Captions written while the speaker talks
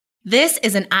This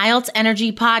is an IELTS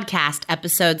Energy Podcast,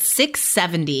 episode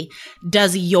 670.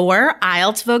 Does your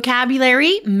IELTS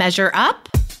vocabulary measure up?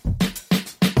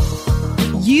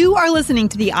 You are listening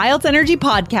to the IELTS Energy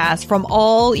Podcast from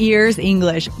All Ears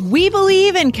English. We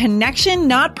believe in connection,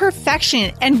 not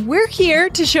perfection, and we're here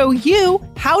to show you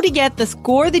how to get the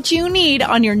score that you need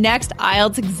on your next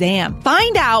IELTS exam.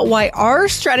 Find out why our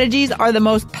strategies are the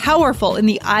most powerful in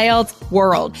the IELTS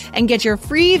world and get your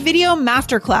free video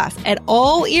masterclass at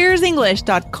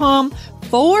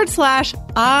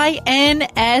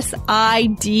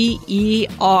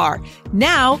allearsenglish.com/INSIDER.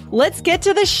 Now, let's get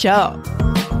to the show.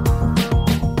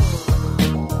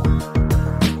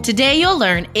 Today you'll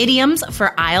learn idioms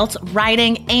for IELTS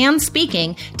writing and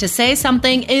speaking to say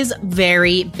something is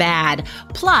very bad,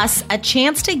 plus a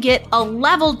chance to get a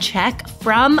level check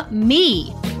from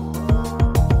me.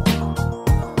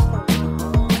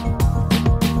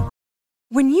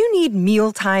 When you need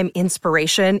mealtime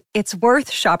inspiration, it's worth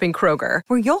shopping Kroger,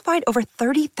 where you'll find over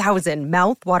 30,000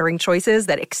 mouth-watering choices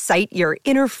that excite your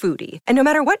inner foodie. And no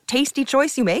matter what tasty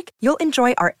choice you make, you'll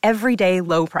enjoy our everyday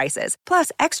low prices,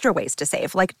 plus extra ways to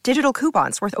save, like digital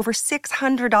coupons worth over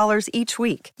 $600 each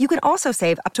week. You can also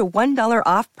save up to $1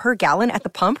 off per gallon at the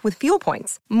pump with fuel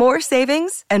points. More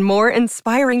savings and more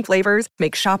inspiring flavors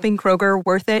make shopping Kroger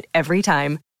worth it every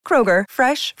time. Kroger,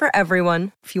 fresh for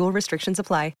everyone. Fuel restrictions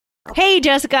apply. Hey,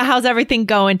 Jessica, how's everything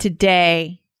going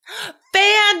today?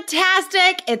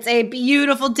 Fantastic. It's a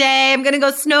beautiful day. I'm going to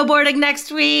go snowboarding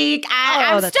next week.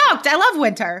 I'm stoked. I love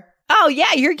winter. Oh,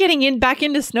 yeah, you're getting back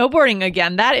into snowboarding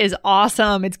again. That is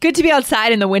awesome. It's good to be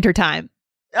outside in the wintertime.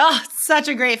 Oh, such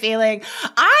a great feeling.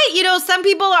 Some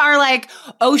people are like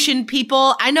ocean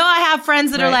people. I know I have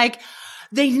friends that are like,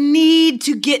 they need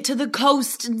to get to the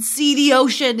coast and see the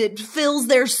ocean. It fills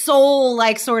their soul,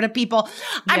 like sort of people.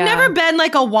 I've never been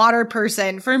like a water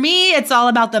person. For me, it's all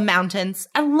about the mountains.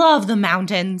 I love the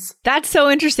mountains. That's so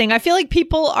interesting. I feel like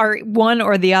people are one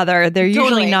or the other. They're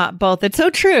usually not both. It's so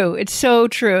true. It's so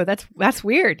true. That's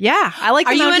weird. Yeah. I like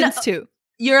the mountains too.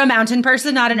 You're a mountain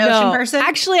person, not an ocean person?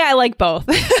 Actually, I like both.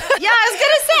 Yeah, I was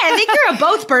going to say, I think you're a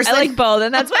both person. I like both.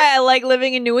 And that's why I like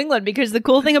living in New England, because the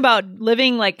cool thing about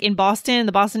living like in Boston,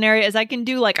 the Boston area, is I can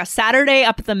do like a Saturday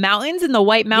up at the mountains in the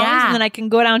White Mountains, and then I can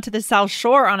go down to the South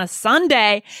Shore on a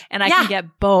Sunday, and I can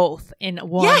get both in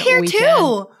one weekend. Yeah, here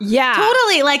too. Yeah.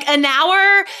 Totally. Like an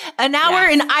hour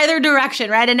in either direction,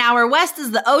 right? An hour west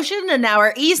is the ocean, an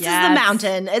hour east is the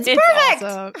mountain. It's perfect.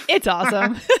 Awesome. It's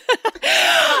awesome.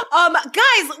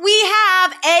 Guys, we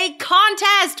have a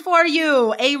contest for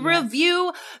you, a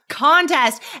review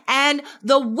contest. And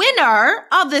the winner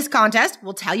of this contest,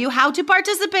 we'll tell you how to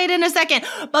participate in a second,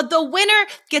 but the winner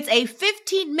gets a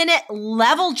 15-minute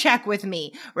level check with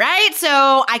me, right?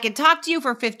 So I can talk to you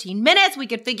for 15 minutes. We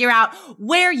could figure out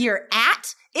where you're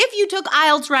at. If you took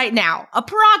IELTS right now,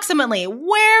 approximately,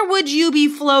 where would you be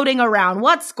floating around?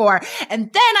 What score? And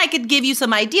then I could give you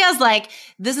some ideas like,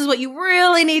 this is what you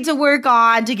really need to work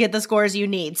on to get the scores you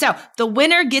need. So the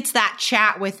winner gets that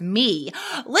chat with me.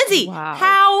 Lindsay,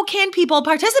 how can people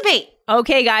participate?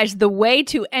 Okay, guys, the way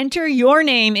to enter your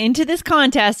name into this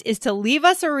contest is to leave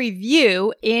us a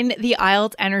review in the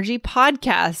IELTS Energy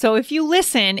Podcast. So if you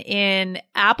listen in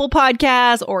Apple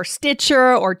Podcasts or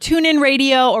Stitcher or TuneIn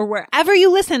Radio or wherever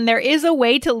you listen, there is a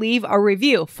way to leave a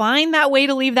review. Find that way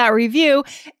to leave that review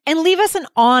and leave us an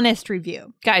honest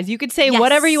review. Guys, you could say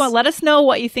whatever you want. Let us know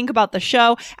what you think about the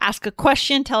show. Ask a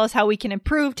question. Tell us how we can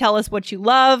improve. Tell us what you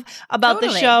love about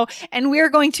the show. And we're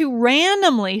going to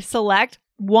randomly select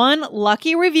one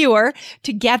lucky reviewer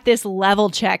to get this level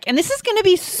check. And this is going to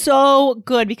be so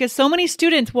good because so many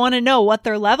students want to know what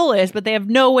their level is, but they have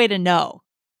no way to know.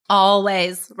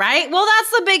 Always, right? Well, that's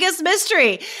the biggest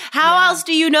mystery. How else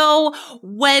do you know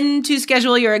when to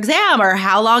schedule your exam or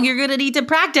how long you're going to need to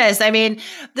practice? I mean,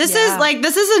 this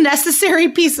is a necessary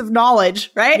piece of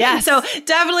knowledge, right? Yes. So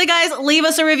definitely, guys, leave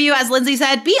us a review. As Lindsay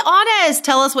said, be honest.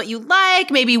 Tell us what you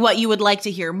like, maybe what you would like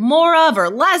to hear more of or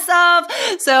less of.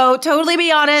 So totally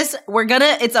be honest.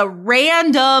 It's a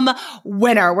random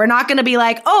winner. We're not going to be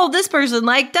like, oh, this person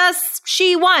liked us.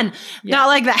 She won. Not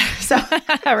like that. So,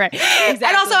 right. Exactly.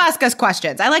 And also ask us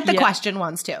questions. I like the question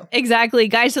ones too. Exactly.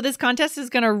 Guys, so this contest is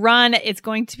going to run. It's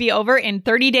going to be over in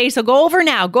 30 days. So go over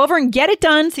now. Go over and get it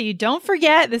done so you don't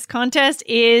forget. This contest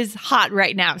is hot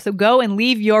right now. So go and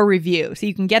leave your review so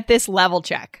you can get this level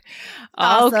check.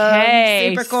 Awesome.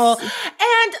 Okay. Super cool.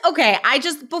 And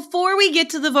before we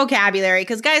get to the vocabulary,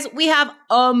 because guys, we have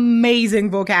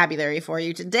amazing vocabulary for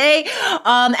you today.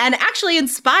 And actually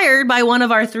inspired by one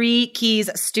of our 3 Keys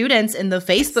students in the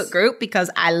Facebook group, because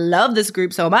I love this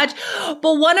group so so much.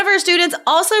 But one of our students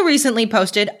also recently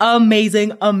posted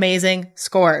amazing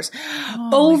scores.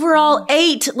 Overall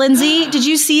 8. Lindsay, did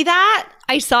you see that?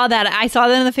 I saw that. I saw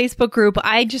that in the Facebook group.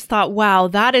 I just thought, wow,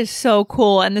 that is so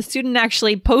cool. And the student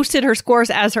actually posted her scores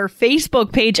as her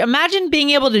Facebook page. Imagine being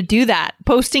able to do that,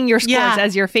 posting your scores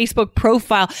as your Facebook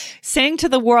profile, saying to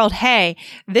the world, hey,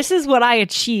 this is what I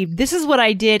achieved. This is what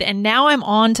I did. And now I'm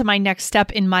on to my next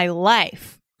step in my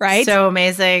life. Right? So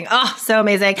amazing. Oh, so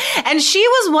amazing. And she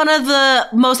was one of the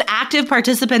most active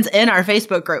participants in our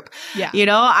Facebook group. Yeah. You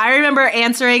know, I remember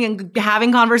answering and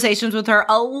having conversations with her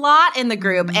a lot in the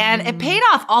group, and it paid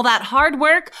off. All that hard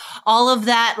work, all of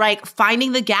that, like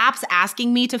finding the gaps,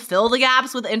 asking me to fill the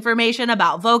gaps with information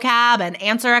about vocab and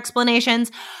answer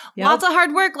explanations. Yep. Lots of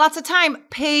hard work, lots of time,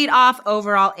 paid off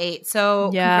overall 8. So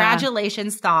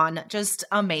congratulations, Thon. Just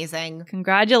amazing.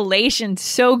 Congratulations.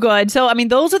 So good. So, I mean,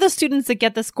 those are the students that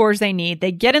get the scores they need.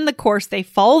 They get in the course, they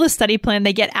follow the study plan,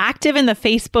 they get active in the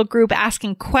Facebook group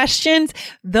asking questions.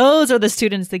 Those are the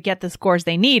students that get the scores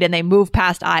they need and they move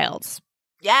past IELTS.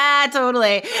 Yeah,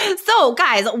 totally. So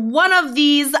guys, one of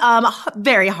these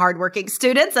very hardworking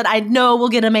students that I know will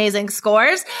get amazing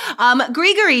scores,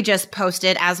 Gregory just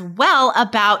posted as well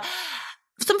about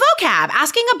some vocab,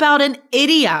 asking about an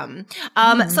idiom.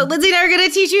 So Lindsay and I are going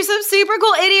to teach you some super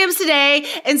cool idioms today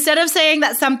instead of saying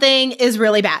that something is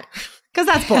really bad. Because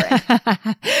that's boring.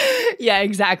 Yeah,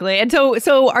 exactly. And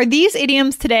so are these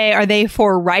idioms today, are they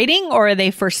for writing or are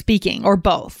they for speaking or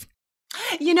both?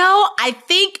 You know, I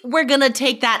think we're going to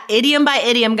take that idiom by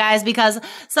idiom, guys, because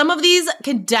some of these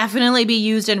can definitely be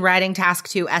used in writing task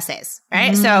 2 essays,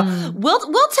 right? So we'll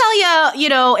tell you, you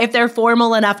know, if they're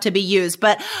formal enough to be used,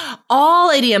 but all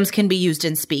idioms can be used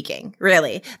in speaking,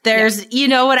 really. There's, you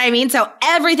know what I mean? So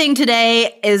everything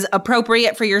today is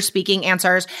appropriate for your speaking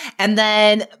answers. And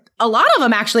then a lot of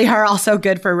them actually are also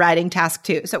good for writing task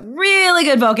 2. So really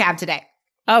good vocab today.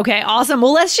 Okay, awesome.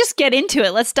 Well, let's just get into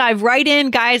it. Let's dive right in.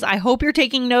 Guys, I hope you're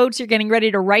taking notes. You're getting ready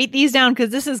to write these down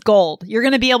because this is gold. You're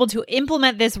going to be able to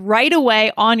implement this right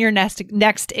away on your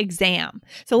next exam.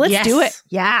 So let's do it.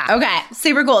 Yeah. Okay.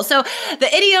 Super cool. So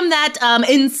the idiom that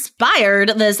inspired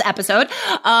this episode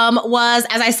was,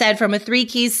 as I said, from a 3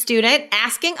 Keys student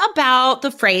asking about the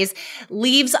phrase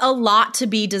leaves a lot to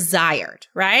be desired,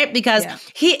 right? Because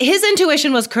his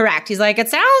intuition was correct. He's like, it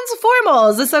sounds formal.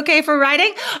 Is this okay for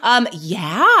writing?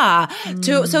 Yeah.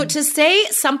 So to say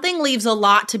something leaves a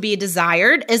lot to be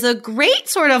desired is a great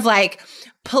sort of like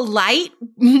polite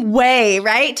way,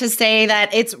 right? To say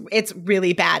that it's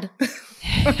really bad. But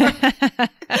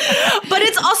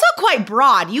it's also quite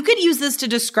broad. You could use this to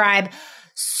describe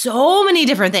so many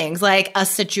different things, like a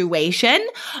situation,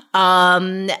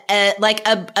 like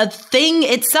a thing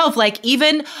itself, like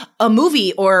even a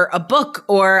movie or a book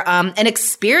or an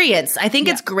experience. I think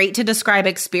it's great to describe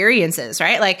experiences,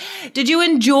 right? Like, did you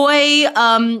enjoy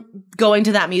going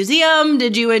to that museum?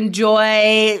 Did you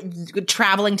enjoy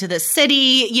traveling to the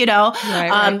city? You know,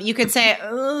 you could say,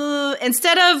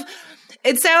 instead of,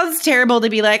 it sounds terrible to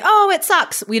be like, oh, it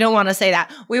sucks. We don't want to say that.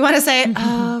 We want to say,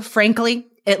 frankly,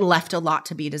 it left a lot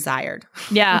to be desired.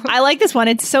 Yeah, I like this one.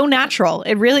 It's so natural.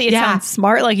 It sounds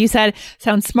smart. Like you said,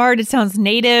 sounds smart. It sounds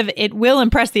native. It will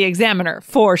impress the examiner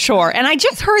for sure. And I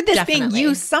just heard this being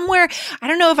used somewhere. I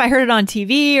don't know if I heard it on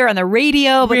TV or on the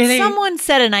radio, but someone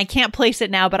said it and I can't place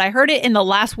it now, but I heard it in the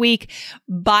last week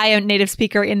by a native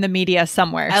speaker in the media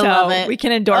somewhere. I love it. We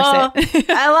can endorse it.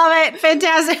 I love it.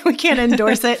 Fantastic. We can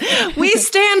endorse it. We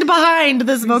stand behind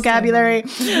this vocabulary.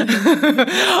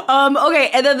 Okay.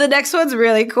 And then the next one's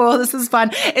really cool. This is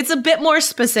fun. It's a bit more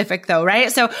specific though,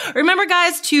 right? So remember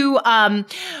guys you got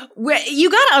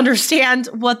to understand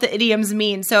what the idioms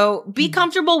mean. So be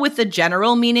comfortable with the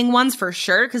general meaning ones for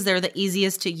sure, because they're the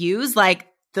easiest to use. Like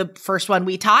the first one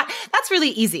we taught, that's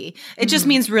really easy. It just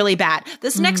means really bad.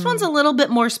 This next one's a little bit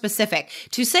more specific.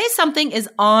 To say something is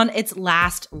on its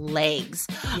last legs.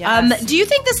 Yes. Do you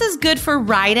think this is good for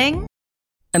writing?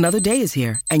 Another day is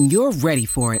here, and you're ready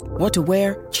for it. What to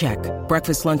wear? Check.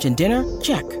 Breakfast, lunch, and dinner?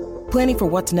 Check. Planning for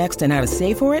what's next and how to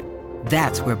save for it?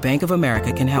 That's where Bank of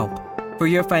America can help. For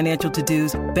your financial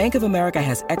to-dos, Bank of America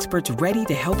has experts ready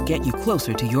to help get you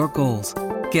closer to your goals.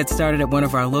 Get started at one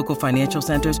of our local financial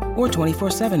centers or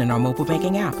 24/7 in our mobile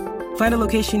banking app. Find a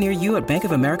location near you at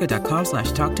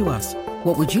bankofamerica.com/talktous.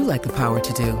 What would you like the power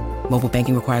to do? Mobile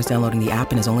banking requires downloading the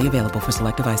app and is only available for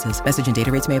select devices. Message and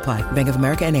data rates may apply. Bank of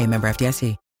America NA, member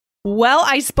FDIC. Well,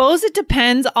 I suppose it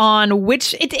depends on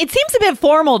which, it seems a bit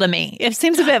formal to me. It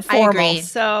seems a bit formal. I agree.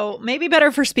 So maybe better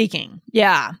for speaking.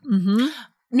 Yeah. Mm-hmm.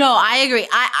 No, I agree.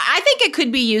 I think it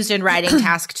could be used in writing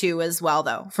task 2 as well,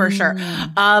 though, for sure.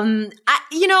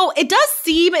 It does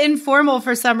seem informal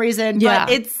for some reason,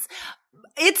 but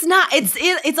It's not.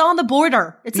 It's on the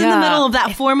border. It's in the middle of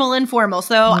that formal, informal.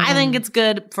 So I think it's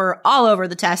good for all over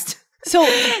the test. So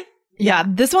yeah,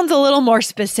 this one's a little more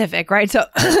specific, right? So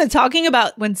talking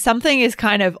about when something is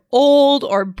kind of old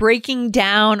or breaking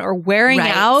down or wearing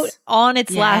out on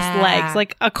its last legs,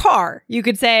 like a car, you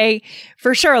could say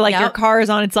for sure, like your car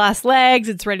is on its last legs.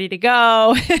 It's ready to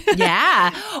go.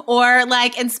 Yeah. Or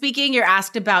like, and speaking, you're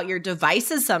asked about your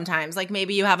devices sometimes, like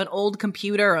maybe you have an old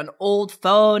computer or an old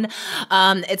phone.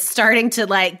 It's starting to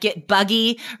like get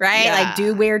buggy, right? Yeah. Like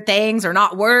do weird things or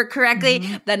not work correctly.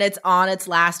 Then it's on its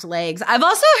last legs. I've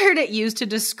also heard it used to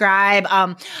describe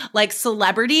like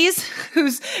celebrities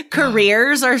whose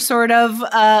careers are sort of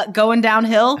going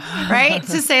downhill, right?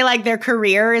 To say like their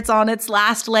career, it's on its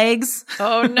last legs.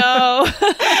 Oh no.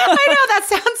 I know that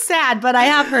sounds sad, but I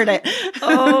have heard it.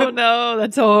 Oh no,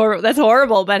 that's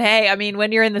horrible. But hey, I mean,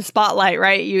 when you're in the spotlight,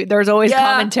 right? There's always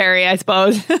commentary, I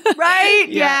suppose. Right?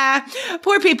 Yeah.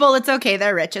 Poor people. It's okay.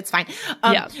 They're rich. It's fine.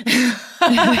 Okay,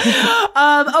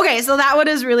 so that one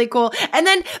is really cool. And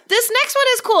then this next one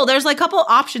is cool. There's like a couple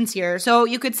options here. So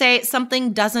you could say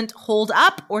something doesn't hold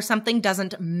up or something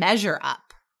doesn't measure up.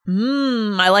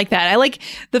 I like that. I like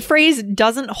the phrase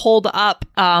doesn't hold up.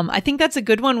 I think that's a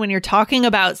good one when you're talking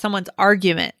about someone's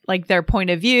argument, like their point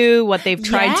of view, what they've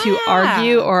tried to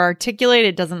argue or articulate,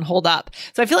 it doesn't hold up.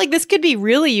 So I feel like this could be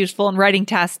really useful in writing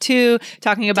tasks too,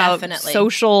 talking about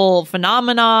social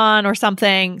phenomenon or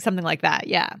something like that.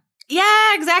 Yeah.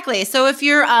 Yeah, exactly. So if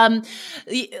you're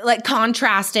like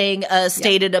contrasting a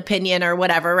stated opinion or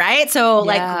whatever, right? So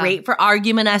like great for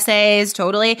argument essays,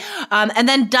 totally. And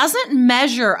then doesn't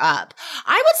measure up.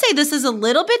 I would say this is a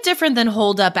little bit different than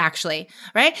hold up actually,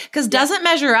 right? Because doesn't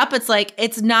measure up, it's like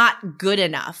it's not good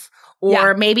enough.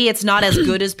 Or maybe it's not as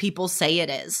good as people say it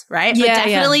is, right? But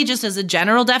definitely just as a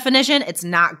general definition, it's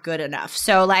not good enough.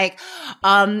 So like,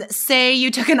 say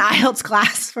you took an IELTS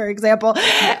class, for example,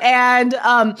 and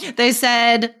they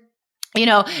said, you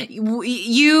know,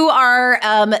 you're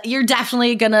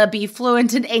definitely going to be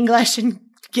fluent in English and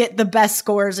get the best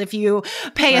scores if you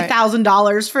pay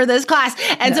 $1,000 for this class.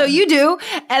 And so you do.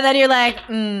 And then you're like,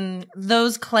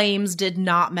 those claims did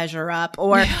not measure up.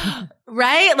 Or,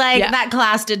 right? Like that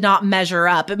class did not measure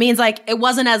up. It means like it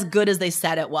wasn't as good as they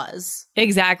said it was.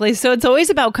 Exactly. So it's always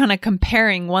about kind of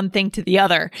comparing one thing to the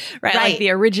other, right? Like the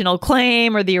original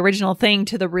claim or the original thing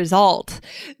to the result.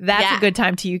 That's a good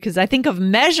time to use because I think of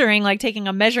measuring, like taking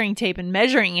a measuring tape and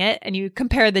measuring it and you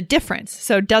compare the difference.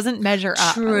 So it doesn't measure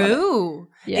up. True.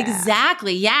 Yeah.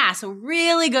 Exactly. Yeah. So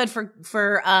really good for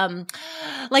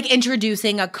like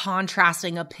introducing a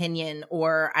contrasting opinion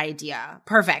or idea.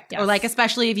 Perfect. Or like,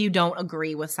 especially if you don't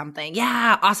agree with something.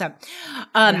 Yeah. Awesome.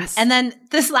 And then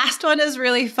this last one is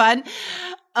really fun.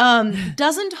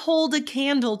 Doesn't hold a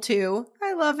candle to.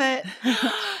 I love it.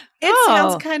 It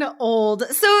sounds kind of old.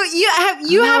 So you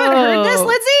haven't heard this,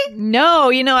 Lindsay? No,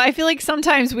 you know, I feel like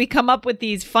sometimes we come up with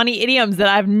these funny idioms that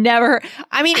I've never.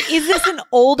 I mean, is this an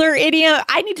older idiom?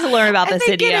 I need to learn about this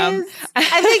idiom.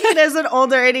 I think it is an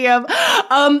older idiom.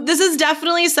 This is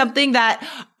definitely something that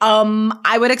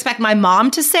I would expect my mom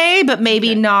to say, but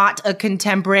maybe not a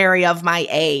contemporary of my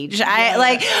age.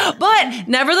 But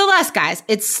nevertheless, guys,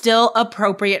 it's still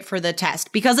appropriate for the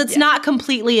test because it's not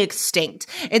completely extinct.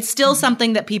 It's still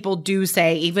something that people do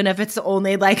say, even if it's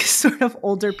only like sort of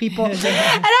older people. And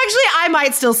actually, I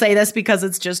might still say this because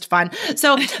it's just fun.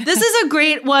 So this is a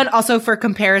great one also for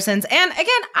comparisons. And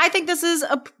again, I think this is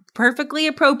perfectly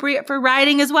appropriate for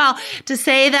writing as well to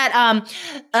say that,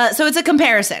 so it's a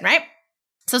comparison, right?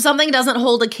 So something doesn't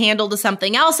hold a candle to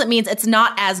something else. It means it's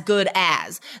not as good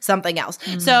as something else.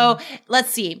 So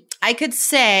let's see. I could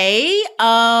say, if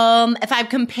I'm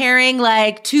comparing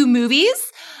like two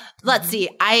movies, let's see.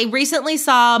 I recently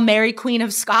saw Mary Queen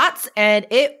of Scots and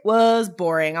it was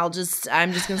boring. I'm just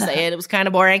going to say it. It was kind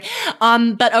of boring.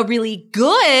 But a really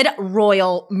good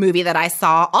royal movie that I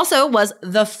saw also was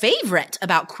The Favorite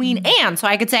about Queen Anne. So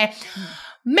I could say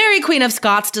Mary Queen of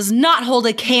Scots does not hold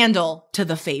a candle to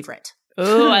The Favorite.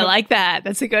 Oh, I like that.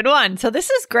 That's a good one. So this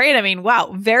is great. I mean,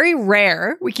 wow, very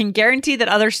rare. We can guarantee that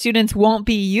other students won't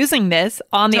be using this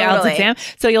on the IELTS exam.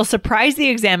 So you'll surprise the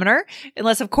examiner,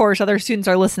 unless, of course, other students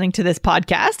are listening to this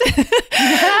podcast.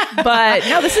 But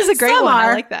no, this is a great one.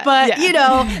 I like that. But, you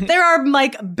know, there are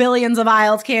like billions of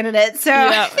IELTS candidates. So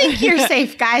I think you're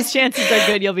safe, guys. Chances are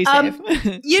good you'll be safe.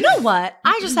 You know what?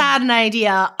 I just had an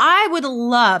idea. I would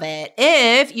love it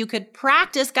if you could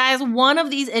practice, guys, one of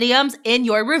these idioms in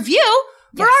your review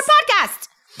for our podcast.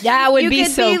 That would be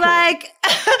so cool.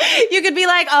 You could be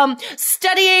like,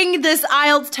 studying this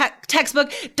IELTS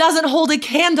textbook doesn't hold a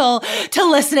candle to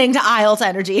listening to IELTS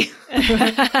Energy.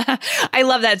 I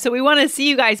love that. So we want to see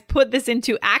you guys put this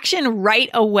into action right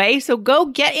away. So go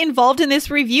get involved in this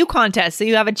review contest so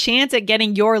you have a chance at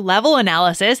getting your level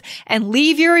analysis and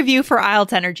leave your review for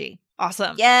IELTS Energy.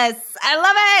 Awesome. Yes, I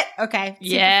love it. Okay.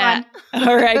 Yeah. Fun.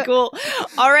 All right, cool.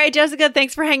 All right, Jessica,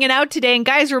 thanks for hanging out today. And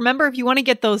guys, remember, if you want to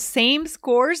get those same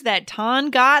scores that Tan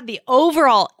got, the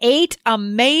overall 8,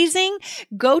 amazing,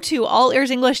 go to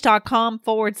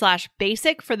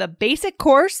allearsenglish.com/basic for the basic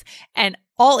course and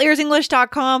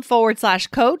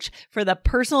allearsenglish.com/coach for the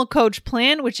personal coach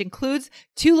plan, which includes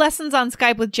 2 lessons on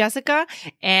Skype with Jessica.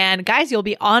 And guys, you'll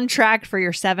be on track for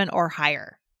your 7 or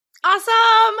higher.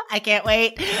 Awesome. I can't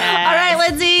wait. Yes. All right,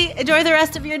 Lindsay, enjoy the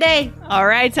rest of your day. All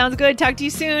right. Sounds good. Talk to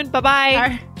you soon. Bye-bye. All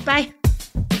right, bye.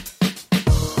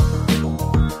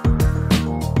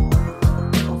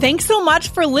 Thanks so much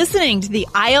for listening to the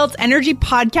IELTS Energy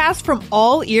podcast from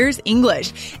All Ears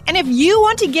English. And if you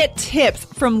want to get tips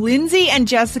from Lindsay and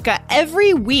Jessica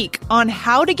every week on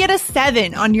how to get a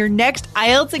 7 on your next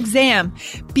IELTS exam,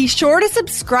 be sure to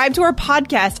subscribe to our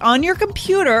podcast on your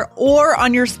computer or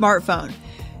on your smartphone.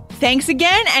 Thanks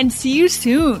again and see you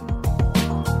soon.